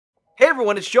Hey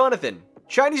everyone, it's Jonathan.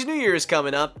 Chinese New Year is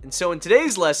coming up, and so in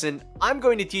today's lesson, I'm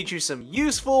going to teach you some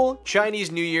useful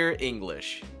Chinese New Year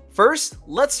English. First,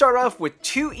 let's start off with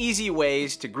 2 easy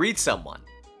ways to greet someone.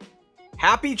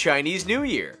 Happy Chinese New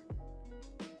Year.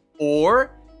 Or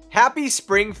Happy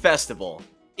Spring Festival.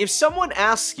 If someone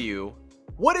asks you,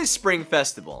 what is Spring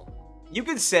Festival? You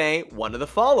can say one of the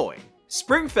following.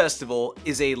 Spring Festival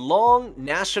is a long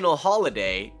national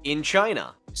holiday in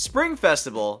China. Spring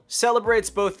Festival celebrates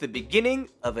both the beginning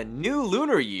of a new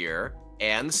lunar year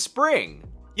and spring.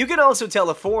 You can also tell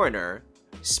a foreigner,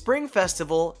 Spring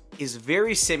Festival is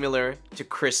very similar to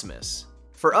Christmas.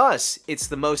 For us, it's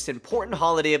the most important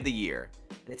holiday of the year,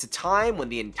 and it's a time when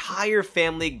the entire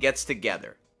family gets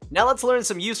together. Now let's learn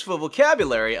some useful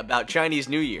vocabulary about Chinese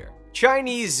New Year.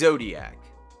 Chinese Zodiac.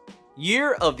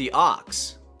 Year of the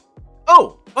Ox.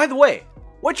 Oh, by the way,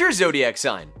 what's your zodiac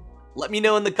sign? Let me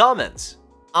know in the comments.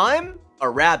 I'm a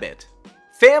rabbit.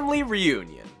 Family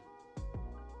reunion.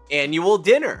 Annual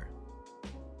dinner.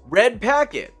 Red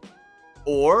packet.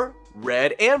 Or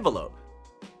red envelope.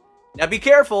 Now be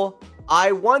careful.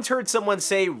 I once heard someone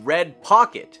say red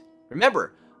pocket.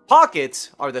 Remember,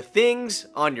 pockets are the things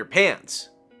on your pants.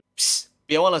 Psst,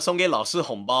 别忘了送给老师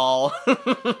红包.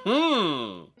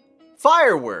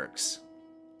 Fireworks.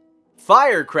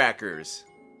 Firecrackers.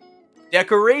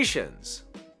 Decorations.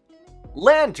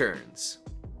 Lanterns.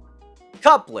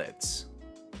 Couplets.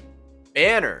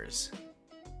 Banners.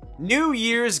 New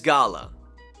Year's Gala.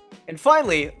 And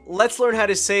finally, let's learn how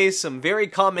to say some very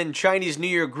common Chinese New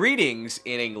Year greetings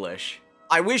in English.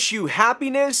 I wish you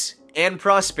happiness and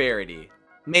prosperity.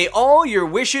 May all your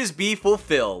wishes be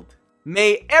fulfilled.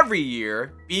 May every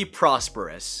year be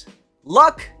prosperous.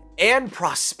 Luck and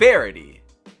prosperity.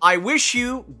 I wish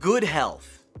you good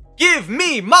health. Give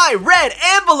me my red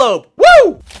envelope!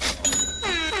 Woo!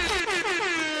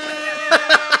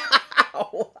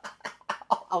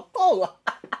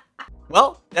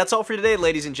 Well, that's all for today,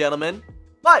 ladies and gentlemen.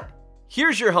 But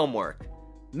here's your homework.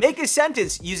 Make a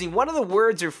sentence using one of the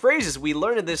words or phrases we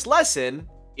learned in this lesson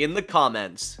in the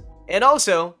comments. And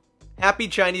also, Happy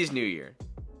Chinese New Year.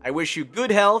 I wish you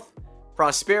good health,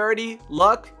 prosperity,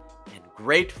 luck, and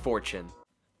great fortune.